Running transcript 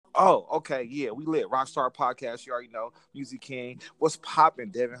Oh, okay, yeah, we lit. Rockstar Podcast, you already know. Music King. What's popping,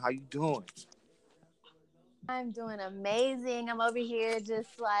 Devin? How you doing? I'm doing amazing. I'm over here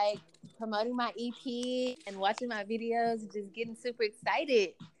just like promoting my EP and watching my videos, and just getting super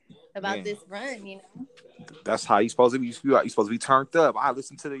excited about Man, this run. that's how you supposed to be. You supposed to be turned up. I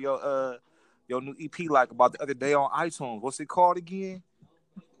listened to your new EP like about the other day on iTunes. What's it called again?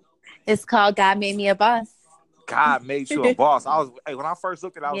 It's called God Made Me a Boss. God made you a boss. When I first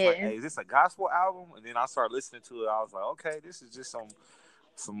looked at it, I was like, Yes. hey, is this a gospel album? And then I started listening to it. I was like, okay, this is just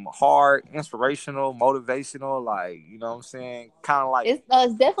some hard, inspirational, motivational, like, you know what I'm saying? Kind of like, It's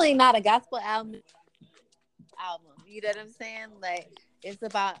definitely not a gospel album. You know what I'm saying? Like, it's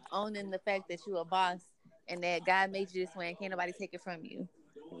about owning the fact that you're a boss and that God made you this way and can't nobody take it from you.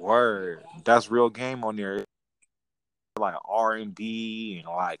 word. That's real game on there. Like R&B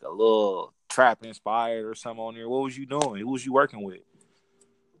and like a little trap inspired or something on there. What was you doing? Who was you working with?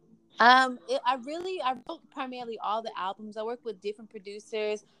 I wrote primarily all the albums. I work with different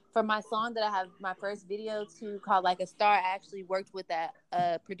producers. For my song that I have my first video to called Like a Star, I actually worked with that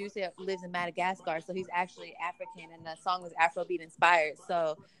producer that lives in Madagascar. So he's actually African, and the song was Afrobeat inspired.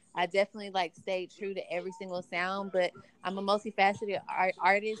 So I definitely like stayed true to every single sound, but I'm a multifaceted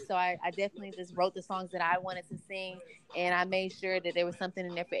artist. So I definitely just wrote the songs that I wanted to sing, and I made sure that there was something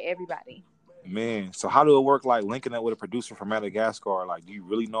in there for everybody. Man, so how do it work like linking up with a producer from Madagascar? Like, do you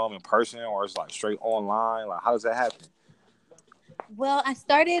really know him in person or it's like straight online? Like, how does that happen? Well, I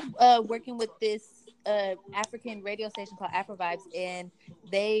started working with this African radio station called Afro Vibes, and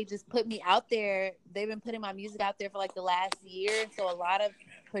they just put me out there. They've been putting my music out there for like the last year. So a lot of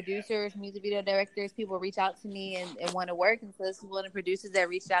producers, music video directors, people reach out to me and want to work. And so this is one of the producers that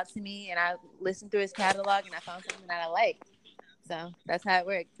reached out to me, and I listened through his catalog and I found something that I liked. So that's how it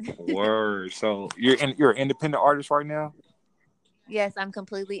worked. Word. So you're an independent artist right now? Yes, I'm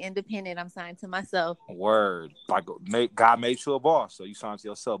completely independent. I'm signed to myself. Word. Like God made you a boss, so you signed to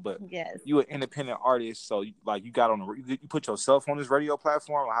yourself. But Yes. you an independent artist, so you got on you put yourself on this radio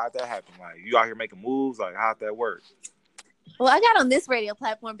platform. Like, how'd that happen? Like, you out here making moves. Like, how'd that work? Well, I got on this radio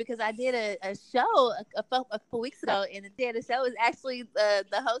platform because I did a show a couple weeks ago, and the day of the show is actually the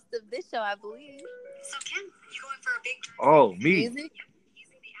host of this show, I believe. So Kim, you going for a big Oh, me. Music.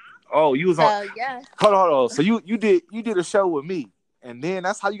 Oh, you was on. So yeah, Hold on. So you did a show with me, and then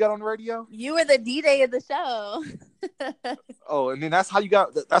that's how you got on the radio. you were the DJ of the show. Oh, and then that's how you got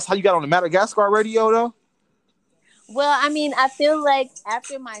on the Madagascar radio though. Well, I mean, I feel like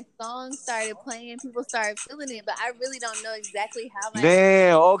after my song started playing, people started feeling it, but I really don't know exactly how my.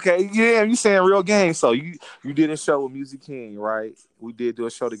 Man, okay, yeah, you saying real game. So you did a show with Music King, right? We did do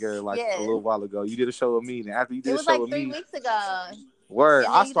a show together like a Yes, little while ago. You did a show with me, and after you it did a was show like with three me, weeks ago, word,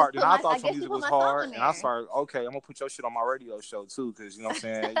 and I then you just started, put and I my. thought I your guess you music put was my song hard, on and I there. started, okay, I'm gonna put your shit on my radio show too, because you know what I'm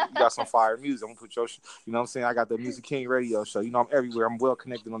saying, you got some fire music. I'm gonna put you know what I'm saying, I got the Music King radio show. You know, I'm everywhere. I'm well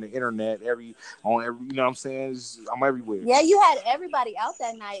connected on the internet, you know what I'm saying. I'm everywhere. Yeah, you had everybody out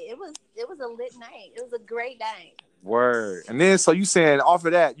that night. It was a lit night. It was a great night. Word. And then, so you saying off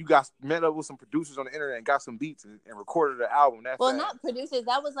of that, you got met up with some producers on the internet and got some beats and recorded the album that Well, fast. not producers.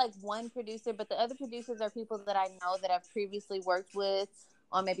 That was like one producer, but the other producers are people that I know that I've previously worked with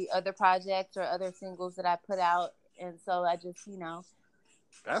on maybe other projects or other singles that I put out. And so I just,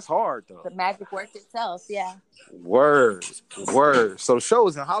 That's hard though. the magic worked itself. Yeah. Word. Word. So the show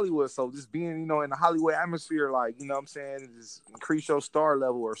is in Hollywood. So just being, in the Hollywood atmosphere, like, you know what I'm saying, just increase your star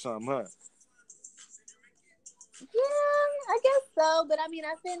level or something, huh? Yeah, I guess so. But I mean,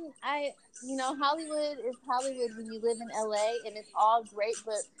 Hollywood is Hollywood when you live in LA, and it's all great,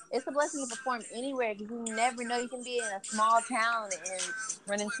 but it's a blessing to perform anywhere because you never know. You can be in a small town and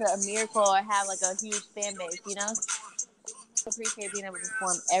run into a miracle or have like a huge fan base. I appreciate being able to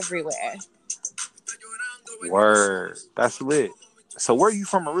perform everywhere. Word. That's lit. So where are you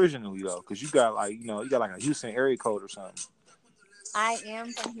from originally though? Because you got like, you got like a Houston area code or something. I am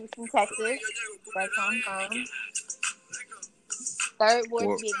from Houston, Texas. That's where I'm from. Third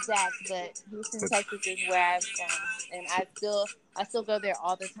Ward to be exact, but Houston, Texas is where I'm from, and I still go there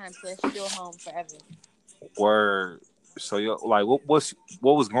all the time, so it's still home forever. Word. So you like what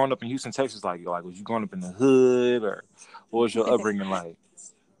was growing up in Houston, Texas like? Like, was you growing up in the hood, or what was your upbringing like?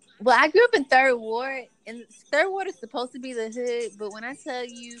 Well, I grew up in Third Ward, and Third Ward is supposed to be the hood, but when I tell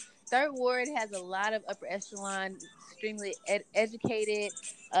you, Third Ward has a lot of upper echelon, extremely educated,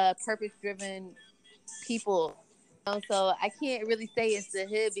 purpose-driven people. So I can't really say it's the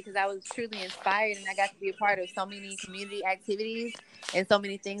hood because I was truly inspired and I got to be a part of so many community activities and so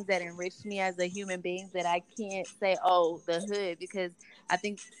many things that enriched me as a human being that I can't say, oh, the hood, because I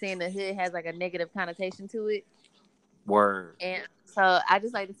think saying the hood has like a negative connotation to it. Word. And so I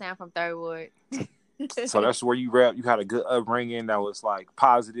just like to say I'm from Third Ward. So that's where you rap. You had a good upbringing that was like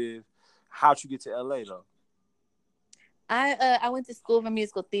positive. How'd you get to LA though? I went to school for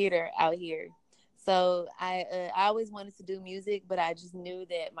musical theater out here. So I always wanted to do music, but I just knew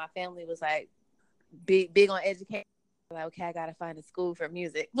that my family was like big on education. Like, okay, I gotta find a school for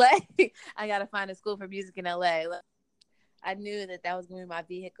music. Like, I gotta find a school for music in LA. Like, I knew that was gonna be my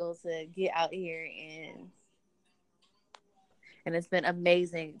vehicle to get out here, and it's been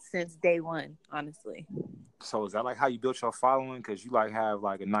amazing since day one, honestly. So is that like how you built your following? Because you like have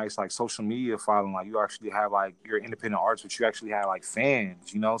like a nice like social media following. Like you actually have like your independent artists, but you actually have like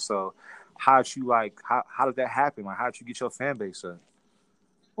fans. You know, so how'd you like how did that happen? Like how'd you get your fan base up?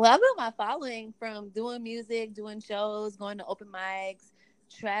 Well, I built my following from doing music, doing shows, going to open mics,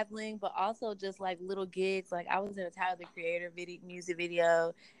 traveling, but also just like little gigs. Like I was in a Tyler the Creator music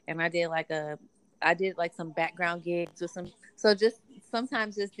video, and I did like some background gigs with some. So just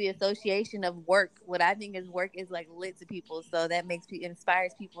sometimes just the association of work. What I think is work is like lit to people, so that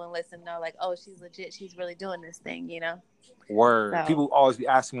inspires people and lets them know like, oh, she's legit. She's really doing this thing, you know. Word. So People always be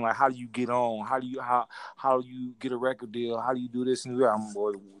asking me like, how do you get on? How do you get a record deal? How do you do this and that?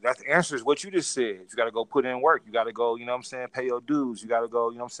 Boy, that's the answer is what you just said. You got to go put in work. You got to go, you know what I'm saying, pay your dues. You got to go,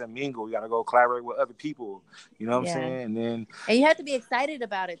 you know what I'm saying, mingle. You got to go collaborate with other people. You know what I'm yeah. saying? And you have to be excited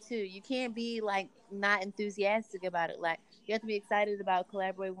about it too. You can't be like not enthusiastic about it. Like you have to be excited about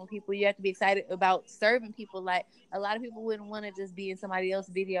collaborating with people. You have to be excited about serving people. Like a lot of people wouldn't want to just be in somebody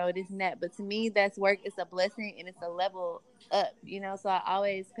else's video or this and that. But to me, that's work. It's a blessing and it's a level up, you know. So I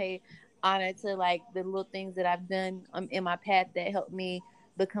always pay honor to like the little things that I've done in my path that helped me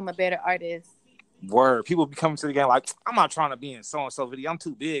become a better artist. Word. People be coming to the game like, I'm not trying to be in so and so video. I'm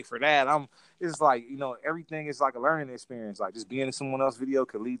too big for that. It's like, you know, everything is like a learning experience. Like just being in someone else's video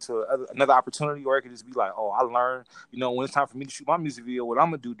could lead to another opportunity, or it could just be like, oh, I learned, you know, when it's time for me to shoot my music video, what I'm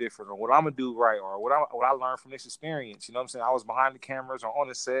gonna do different, or what I'm gonna do right, or what I learned from this experience. You know what I'm saying? I was behind the cameras or on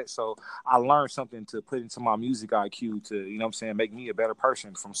the set, so I learned something to put into my music IQ to, you know what I'm saying, make me a better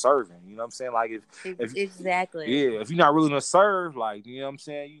person from serving. You know what I'm saying? Like if Exactly. yeah, if you're not really gonna serve, like, you know what I'm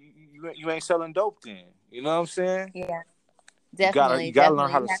saying, you ain't selling dope then. You know what I'm saying? Yeah, You definitely. gotta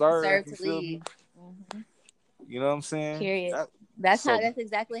learn how You to have to serve. serve You to feel me? lead. Mm-hmm. You know what I'm saying? Period. So That's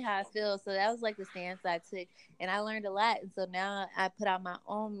exactly how I feel. So that was like the stance I took, and I learned a lot. And so now I put out my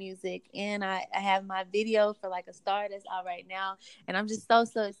own music, and I have my video for like a star that's out right now, and I'm just so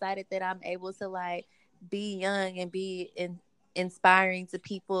excited that I'm able to like be young and be inspiring to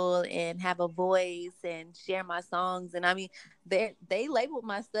people and have a voice and share my songs. And I mean, they labeled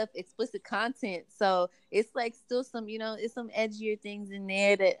my stuff explicit content, so it's like still some, you know, it's some edgier things in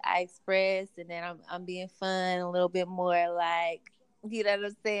there that I express, and then I'm being fun, a little bit more like, you know what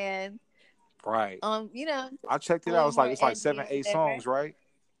I'm saying? right. You know, I checked a it out. little It's like more it's like edgy seven, or 8 whatever. songs, right?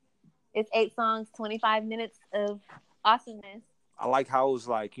 It's 8 songs, 25 minutes of awesomeness. I like how it was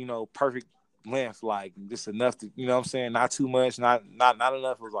like, you know, perfect length, like just enough to, you know what I'm saying, not too much, not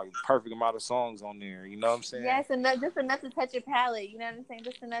enough. It was like perfect amount of songs on there. You know what I'm saying? Yes, and just enough to touch your palate. You know what I'm saying?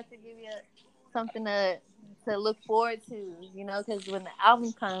 Just enough to give you something to look forward to. You know, because when the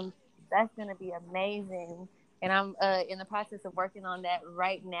album comes, that's gonna be amazing. And I'm in the process of working on that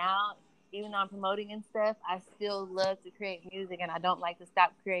right now. Even though I'm promoting and stuff, I still love to create music, and I don't like to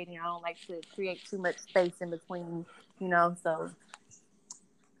stop creating. I don't like to create too much space in between. You know, so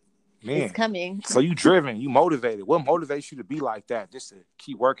it's Man. coming. So you driven, you motivated. What motivates you to be like that? Just to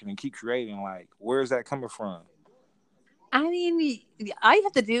keep working and keep creating? Like, where is that coming from? I mean, all you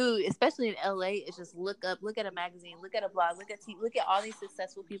have to do, especially in LA, is just look at a magazine, look at a blog, look at all these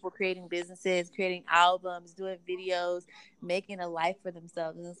successful people creating businesses, creating albums, doing videos, making a life for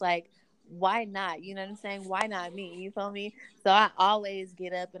themselves. And it's like, why not? You know what I'm saying? Why not me? You feel me? So I always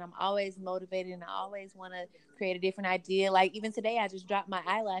get up and I'm always motivated and I always want to create a different idea. Like even today, I just dropped my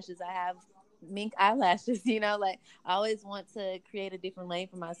eyelashes. I have mink eyelashes, you know, like I always want to create a different lane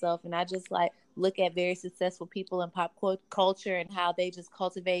for myself. And I just like look at very successful people in pop culture and how they just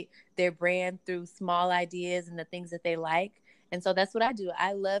cultivate their brand through small ideas and the things that they like. And so that's what I do.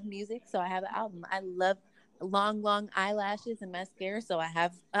 I love music, so I have an album. I love long eyelashes and mascara, so I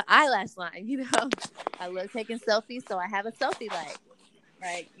have an eyelash line, you know. I love taking selfies, so I have a selfie line.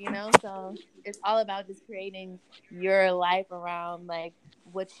 Like, you know, so it's all about just creating your life around like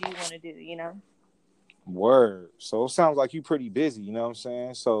what you want to do, you know. Word. So it sounds like you pretty busy, you know what I'm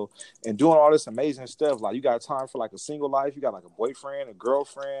saying? So, and doing all this amazing stuff, like you got time for like a single life? You got like a boyfriend, a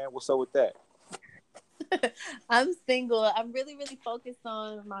girlfriend? What's up with that? I'm single. I'm really focused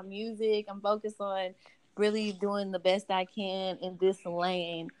on my music. I'm focused on really doing the best I can in this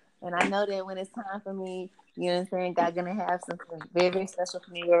lane. And I know that when it's time for me, you know what I'm saying, God gonna have something very, very special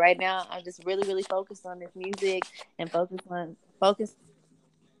for me. But right now, I'm just really, really focused on this music and focused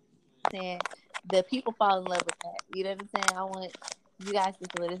saying the people fall in love with that. You know what I'm saying? I want you guys to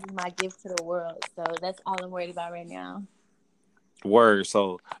feel it. This is my gift to the world. So that's all I'm worried about right now. Word.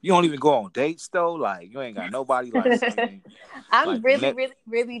 So you don't even go on dates though. Like you ain't got nobody. Like saying, I'm like really, really,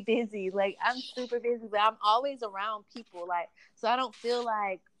 really busy. Like I'm super busy, but I'm always around people. Like so, I don't feel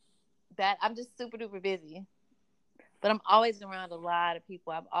like that. I'm just super duper busy. But I'm always around a lot of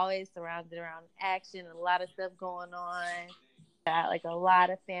people. I'm always surrounded around action, a lot of stuff going on. Got like a lot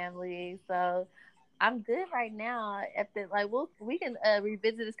of family, so I'm good right now. After like we can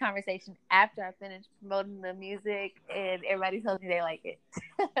revisit this conversation after I finish promoting the music and everybody tells me they like it.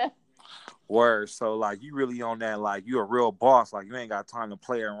 Word. So like you really on that, like you a real boss. Like you ain't got time to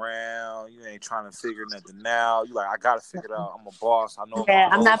play around. You ain't trying to figure nothing out. You like, I gotta figure it out. I'm a boss. I know what Yeah,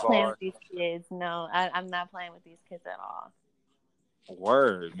 my I'm not goals playing are. with these kids. No, I'm not playing with these kids at all.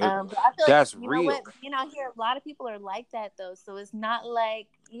 Word. But I feel like That's you know real. what, being out here, a lot of people are like that though. So it's not like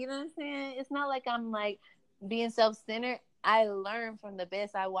you know what I'm saying. It's not like I'm like being self-centered. I learn from the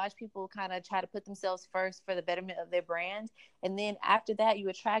best. I watch people kind of try to put themselves first for the betterment of their brand, and then after that, you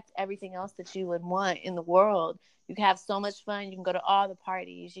attract everything else that you would want in the world. You can have so much fun. You can go to all the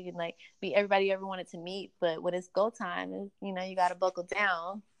parties. You can like meet everybody you ever wanted to meet. But when it's go time, you know you got to buckle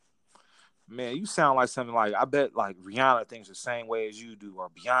down. Man, you sound like something like I bet like Rihanna thinks the same way as you do, or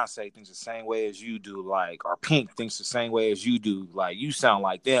Beyonce thinks the same way as you do, like or Pink thinks the same way as you do. Like you sound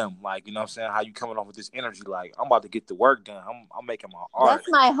like them, like you know what I'm saying? How you coming off with this energy? Like I'm about to get the work done. I'm making my art. That's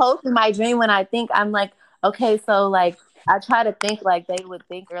my hope and my dream when I think I'm like, okay, so like I try to think like they would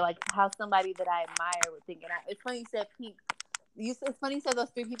think or like how somebody that I admire would think. And it's funny you said Pink. It's funny you said those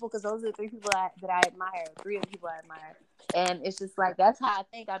three people because those are the three people that I admire. Three of the people I admire. And it's just like, that's how I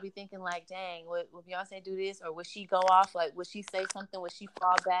think. I'll be thinking like, dang, would Beyonce do this? Or would she go off? Like, would she say something? Would she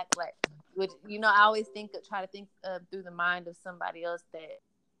fall back? Like, I always try to think through the mind of somebody else that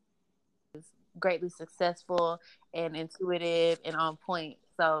greatly successful and intuitive and on point.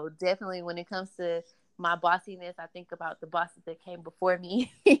 So definitely when it comes to my bossiness, I think about the bosses that came before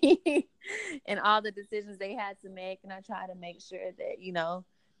me and all the decisions they had to make. And I try to make sure that,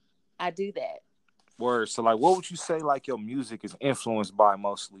 I do that. Word. So like what would you say like your music is influenced by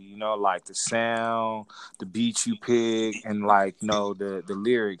mostly, you know, like the sound, the beats you pick and like, you know, the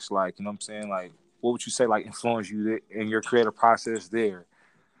lyrics, like, you know what I'm saying? Like what would you say like influence you in your creative process there?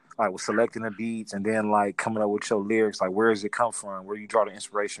 Like with selecting the beats and then like coming up with your lyrics, like where does it come from? Where do you draw the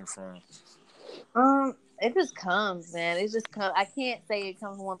inspiration from? It just comes, man. It just comes. I can't say it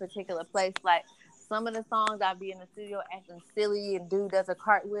comes from one particular place. Like some of the songs, I'll be in the studio acting silly, and dude does a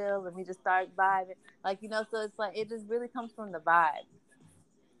cartwheel, and we just start vibing. Like so it's like it just really comes from the vibe.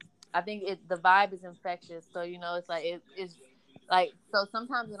 I think the vibe is infectious. So it's like it's like so.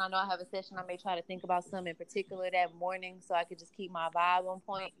 Sometimes when I know I have a session, I may try to think about something in particular that morning, so I could just keep my vibe on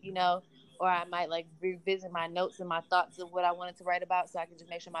point. Or I might like revisit my notes and my thoughts of what I wanted to write about, so I can just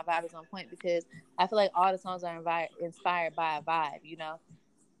make sure my vibe is on point. Because I feel like all the songs are inspired by a vibe.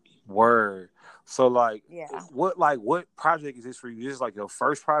 Word. So Yeah. what project is this for you? This is like your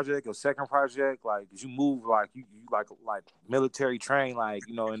first project, your second project? Like did you move like you like military train, like,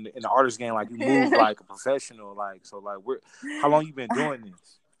 you know, in the artist game, like you move like a professional, like so like how long you been doing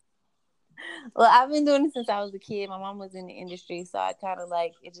this? Well, I've been doing it since I was a kid. My mom was in the industry, so I kind of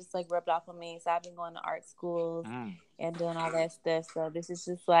like it just like rubbed off on me. So I've been going to art schools and doing all that stuff. So this is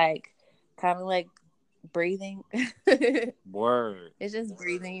just like kind of like breathing. Word. It's just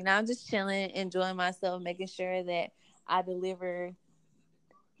breathing. I'm just chilling, enjoying myself, making sure that I deliver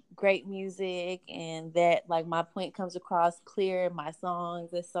great music and that like my point comes across clear in my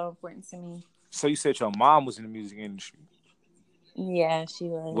songs. That's so important to me. So you said your mom was in the music industry. Yeah, she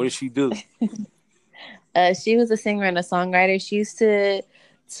was. What did she do? She was a singer and a songwriter. She used to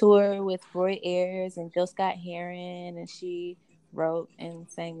tour with Roy Ayers and Jill Scott Heron, and she wrote and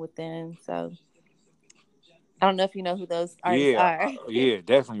sang with them. So I don't know if you know who those artists are. Yeah,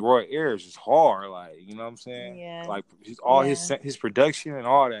 definitely. Roy Ayers is hard, like, you know what I'm saying? Yeah. Like his Yeah. his production and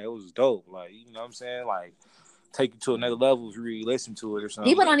all that, it was dope. Like, you know what I'm saying? Like take you to another level if you really listen to it or something.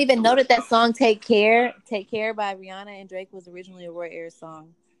 People don't even know that song Take Care by Rihanna and Drake was originally a Roy Ayers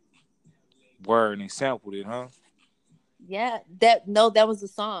song. Word, and they sampled it, huh? Yeah, that was the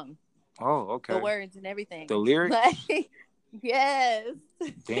song. Oh, okay. The words and everything. The lyrics? Like, yes.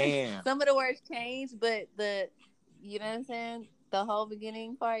 Damn. Some of the words changed, but you know what I'm saying? The whole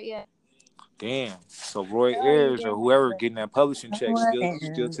beginning part, yeah. Damn. So Roy Ayers or whoever getting that publishing check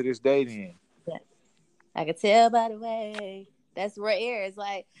still to this day then. Yeah. I could tell by the way. That's Roy Ayers.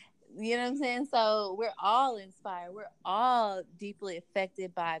 Like, You know what I'm saying? So we're all inspired. We're all deeply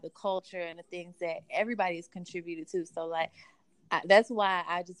affected by the culture and the things that everybody's contributed to. So like, that's why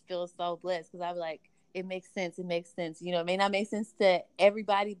I just feel so blessed, because I'm like, it makes sense. It makes sense. You know, it may not make sense to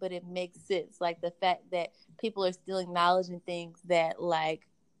everybody, but it makes sense. Like the fact that people are still acknowledging things that like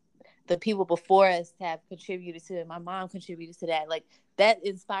the people before us have contributed to it. My mom contributed to that. Like that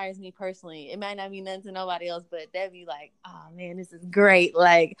inspires me personally. It might not mean nothing to nobody else, but that'd be like, oh man, this is great.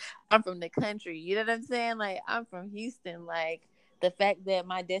 Like I'm from the country. You know what I'm saying? Like I'm from Houston. Like the fact that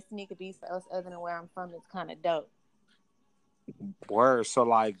my destiny could be somewhere else other than where I'm from is kind of dope. Word. So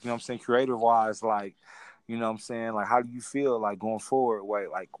like, you know what I'm saying, creative wise, like, you know what I'm saying, like how do you feel like going forward? Wait,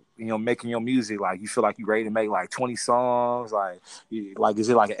 like, you know, making your music, like you feel like you ready to make like 20 songs? Like like is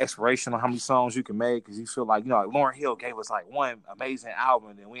it like an expiration on how many songs you can make? Because you feel like, you know, like Lauryn Hill gave us like one amazing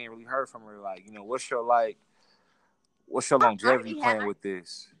album and we ain't really heard from her. Like, you know, what's your longevity playing with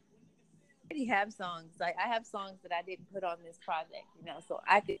this? I already have songs. Like I have songs that I didn't put on this project, you know, so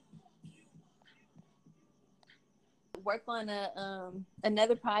I could work on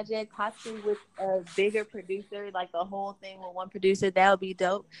another project, possibly with a bigger producer, like the whole thing with one producer. That would be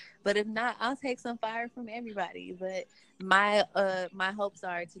dope. But if not, I'll take some fire from everybody. But my hopes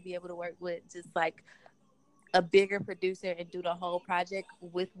are to be able to work with just like a bigger producer and do the whole project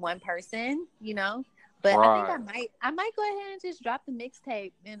with one person, you know. But I think Right. I might go ahead and just drop the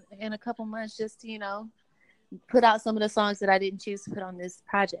mixtape in a couple months, just to, you know, put out some of the songs that I didn't choose to put on this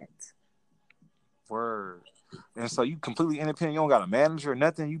project. Word. And so you completely independent. You don't got a manager or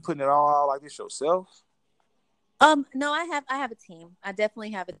nothing. You putting it all out like this yourself. No, I have a team. I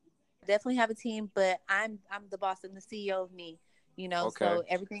definitely have a team, but I'm the boss and the CEO of me, you know, Okay. so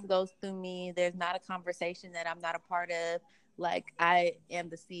everything goes through me. There's not a conversation that I'm not a part of. Like I am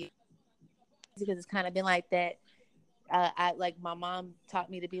the CEO, because it's kind of been like that. I like my mom taught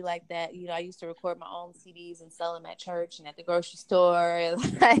me to be like that. You know, I used to record my own CDs and sell them at church and at the grocery store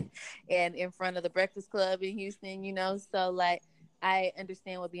and, like, and in front of the Breakfast Club in Houston, you know. So like I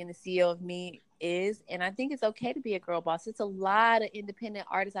understand what being the CEO of me is, and I think it's okay to be a girl boss. It's a lot of independent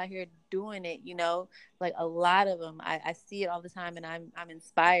artists out here doing it, you know, like a lot of them. I see it all the time, and I'm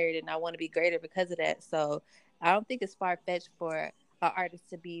inspired, and I want to be greater because of that. So I don't think it's far fetched for an artist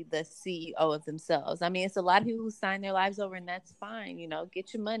to be the CEO of themselves. I mean, it's a lot of people who sign their lives over, and that's fine, you know,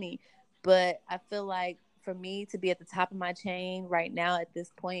 get your money. But I feel like for me to be at the top of my chain right now at this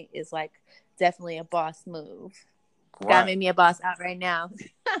point is like definitely a boss move. Gotta Right. make me a boss out right now.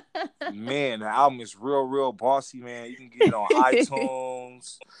 Man, the album is real, real bossy, man. You can get it on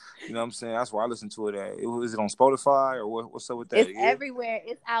iTunes. You know what I'm saying? That's where I listen to it at. Is it on Spotify or what's up with that? It's Yeah. everywhere.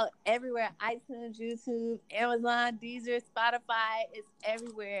 It's out everywhere. iTunes, YouTube, Amazon, Deezer, Spotify. It's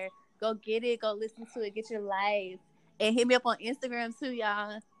everywhere. Go get it. Go listen to it. Get your life. And hit me up on Instagram too,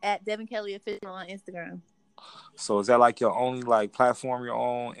 y'all. At Devin Kelly Official on Instagram. So is that like your only like platform, your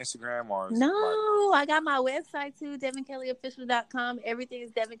own Instagram, or is No, it like I got my website too, DevinKellyOfficial.com. Everything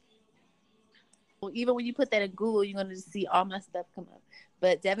is Devin. Even when you put that in Google, you're going to see all my stuff come up.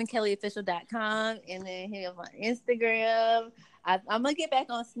 But DevinKellyOfficial.com, and then hit me up on Instagram. I'm going to get back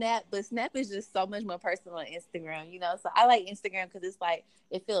on Snap, but Snap is just so much more personal than Instagram, you know? So I like Instagram because it's like,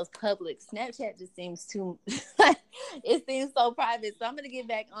 it feels public. Snapchat just seems too, it seems so private. So I'm going to get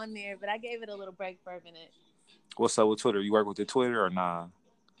back on there, but I gave it a little break for a minute. what's up with Twitter? You work with the Twitter or nah?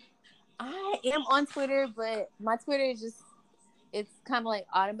 I am on Twitter, but my Twitter is just, it's kind of like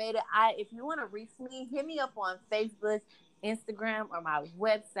automated. If you want to reach me, hit me up on Facebook, Instagram, or my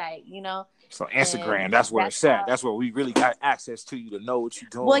website, you know. So And Instagram, that's where that's it's at. how. That's where we really got access to you to know what you're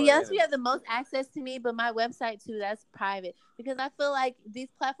Well, doing. yes, we have the most access to me, but my website too, that's private, because I feel like these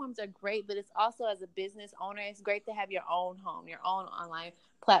platforms are great, but it's also, as a business owner, it's great to have your own home, your own online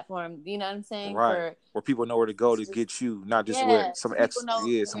platform. You know what I'm saying? Right. Where people know where to go to get you, not just where Yeah, so people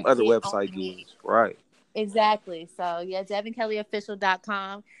know some who to other get website on me. gives. Right. Exactly. So yeah,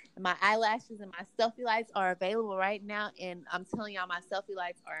 DevinKellyOfficial.com. My eyelashes and my selfie lights are available right now, and I'm telling y'all, my selfie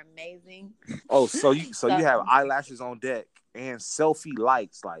lights are amazing. Oh, so you So, have eyelashes on deck and selfie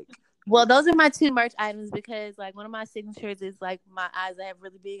lights, like well, those are my two merch items, because like one of my signatures is like my eyes. I have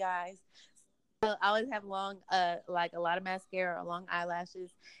really big eyes. So I always have long, like a lot of mascara or long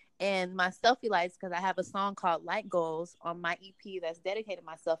eyelashes, and my selfie lights, because I have a song called Light Goals on my EP that's dedicated to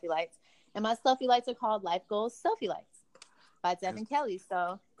my selfie lights, and my selfie lights are called Life Goals Selfie Lights by Devin Kelly.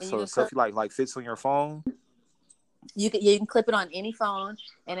 So, and so the selfie like fits on your phone. you can clip it on any phone,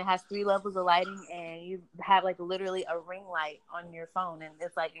 and it has 3 levels of lighting, and you have like literally a ring light on your phone, and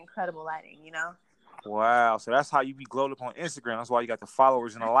it's like incredible lighting, you know. Wow. So that's how you be glowed up on Instagram. That's why you got the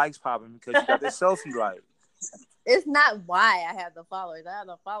followers and the likes popping, because you got this selfie light. It's not why I have the followers. I have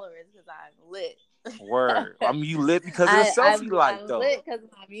the followers because I'm lit. Word. I mean, you lit because of the selfie light, though. I'm lit because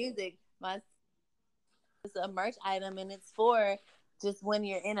of my music. It's a merch item, and it's for just when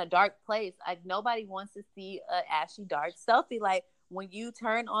you're in a dark place. Like, nobody wants to see a ashy dark selfie. Like, when you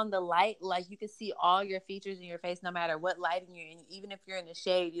turn on the light, like, you can see all your features in your face, no matter what lighting you're in. Even if you're in the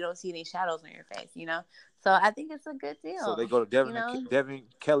shade, you don't see any shadows on your face. You know. So I think it's a good deal. So they go to Devin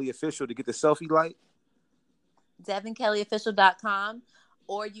Kelly Official to get the selfie light. DevinKellyOfficial.com,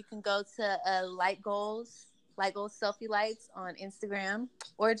 or you can go to Light Goals Selfie Lights on Instagram,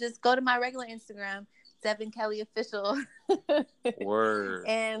 or just go to my regular Instagram, Devin Kelly Official. Word.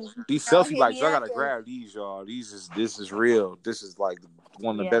 And these selfie lights, I gotta grab these, y'all. This is real. This is like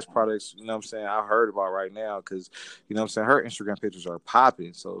one of the best products, you know what I'm saying, I heard about right now, because, you know what I'm saying, her Instagram pictures are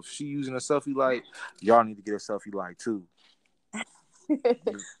popping. So if she using a selfie light, y'all need to get a selfie light too.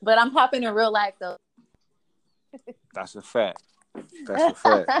 But I'm popping in real life, though. That's a fact. That's a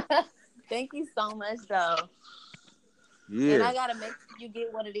fact. Thank you so much, though. Yeah. And I gotta make sure you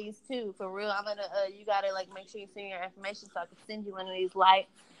get one of these too, for real. I'm gonna you gotta like make sure you send your information so I can send you one of these lights.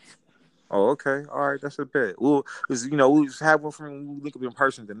 Oh, okay. All right, that's a bet. We'll just have one from when we link up in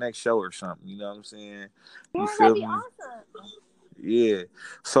person the next show or something. You know what I'm saying? You Yeah, feel that'd be me? awesome. Yeah.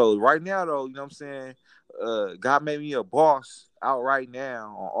 So right now, though, you know what I'm saying? God Made Me a Boss out right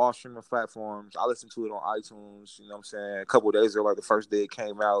now on all streaming platforms. I listened to it on iTunes, you know what I'm saying? A couple of days ago, like the first day it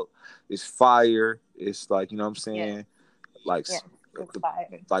came out. It's fire. It's like, you know what I'm saying? Yeah. Like, Yeah, it's fire.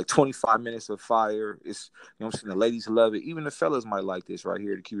 like 25 minutes of fire. It's, you know what I'm saying? The ladies love it. Even the fellas might like this right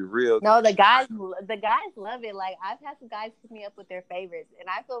here, to keep it real. No, the guys love it. Like, I've had some guys pick me up with their favorites, and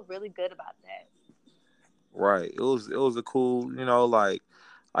I feel really good about that. Right. It was a cool, you know, like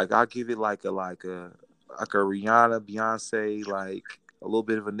I give it like a Rihanna, Beyonce, like a little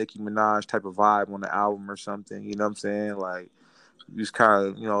bit of a Nicki Minaj type of vibe on the album or something. You know what I'm saying? Like, he was kind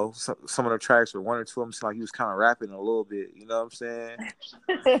of, you know, some of the tracks, or one or two of them, seemed like he was kind of rapping a little bit. You know what I'm saying?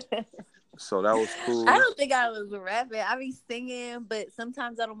 So that was cool. I don't think I was rapping. I be singing, but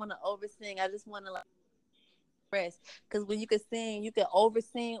sometimes I don't want to oversing. I just want to like express. Because when you can sing, you can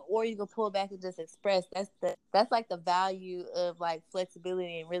oversing, or you can pull back and just express. That's like the value of like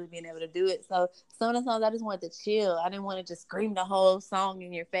flexibility and really being able to do it. So some of the songs I just wanted to chill. I didn't want to just scream the whole song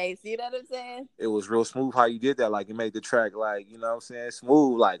in your face. You know what I'm saying? It was real smooth how you did that. Like, it made the track, like, you know what I'm saying,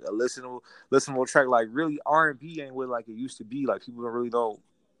 smooth, like a listenable track. Like, really, R&B ain't what like it used to be. Like, people really don't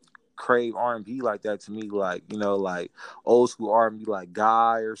crave R&B like that to me. Like, you know, like old school R&B, like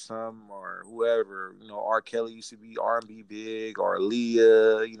Guy or something, or whoever. You know, R. Kelly used to be R&B big, or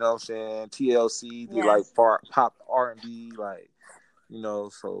Leah. You know what I'm saying? TLC did like pop R&B, like, you know.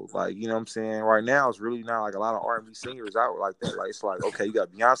 So, like, you know what I'm saying, right now it's really not like a lot of R&B singers out like that. Like, it's like, okay, you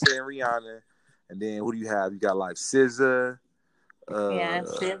got Beyonce and Rihanna, and then who do you have? You got like SZA,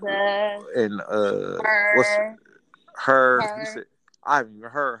 SZA, and what's her? You said, I haven't even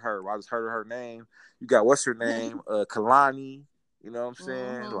heard her. I just heard her name. You got, what's her name? Kalani. You know what I'm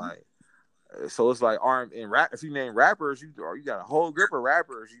saying? Mm-hmm. Like, so it's like and rap. If you name rappers, you got a whole group of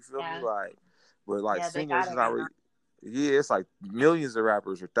rappers. You feel me? Like, but like singers, it's not really. Yeah, it's like millions of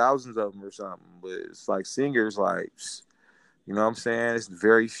rappers or thousands of them or something. But it's like singers, like, you know what I'm saying? It's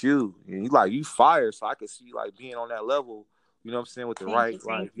very few. And you fire, so I could see like being on that level. You know what I'm saying, with the right,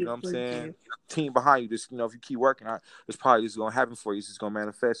 like, you know what I'm saying, team behind you. Just, you know, if you keep working, it's probably just gonna happen for you. It's just gonna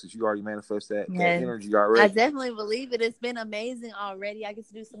manifest. It. You already manifest that energy already. I definitely believe it. It's been amazing already. I get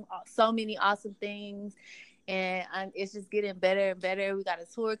to do so many awesome things, and it's just getting better and better. We got a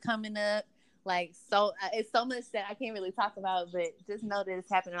tour coming up. Like, so it's so much that I can't really talk about, but just know that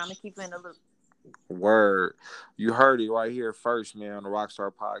it's happening. I'm gonna keep you in the loop. Word. You heard it right here first, man, on the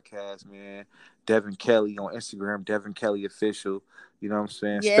Rockstar Podcast, man. Devin Kelly on Instagram, Devin Kelly Official. You know what I'm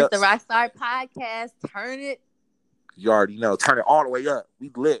saying? Yes, the Rockstar Podcast. Turn it. You already know. Turn it all the way up.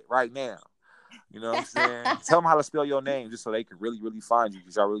 We lit right now. You know what I'm saying? Tell them how to spell your name just so they can really, really find you,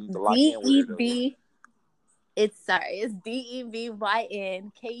 because y'all really need to lock in with it. It's DevinKelly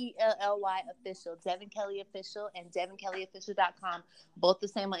Official, Devin Kelly Official, and DevinKellyOfficial.com. Both the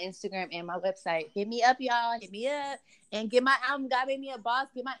same on Instagram and my website. Hit me up, y'all. Hit me up. And get my album, God Made Me a Boss.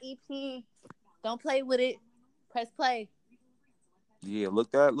 Get my EP. Don't play with it. Press play. Yeah,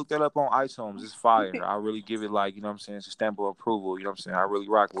 look that up on iTunes. It's fire. I really give it, like, you know what I'm saying, it's a stamp of approval. You know what I'm saying? I really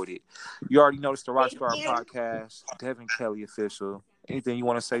rock with it. You already noticed the Rockstar Podcast, Devin Kelly Official. Anything you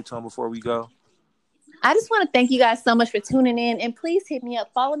want to say to him before we go? I just want to thank you guys so much for tuning in, and please hit me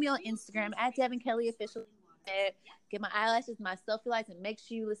up. Follow me on Instagram at Devin Kelly Official. Get my eyelashes, my selfie lights, and make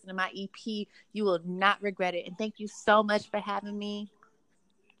sure you listen to my EP. You will not regret it. And thank you so much for having me.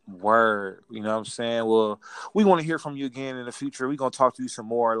 Word, you know what I'm saying? Well, we want to hear from you again in the future. We're gonna talk to you some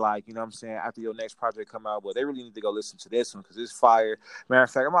more, like, you know what I'm saying, after your next project come out. But they really need to go listen to this one because it's fire. Matter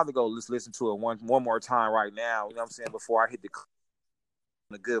of fact, I'm about to go listen to it one more time right now, you know what I'm saying, before I hit the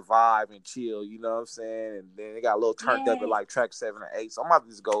good vibe and chill, you know what I'm saying? And then it got a little turned up at Yes. like track 7 or 8. So I'm about to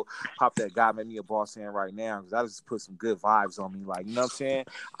just go pop that God Made Me a Boss in right now because I just put some good vibes on me. Like, you know what I'm saying?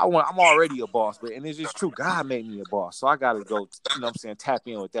 I'm already a boss, but and it's just true. God made me a boss. So I gotta go, you know what I'm saying, tap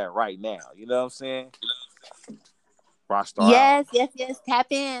in with that right now. You know what I'm saying? Rockstar out. Yes, yes, yes. Tap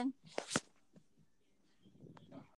in.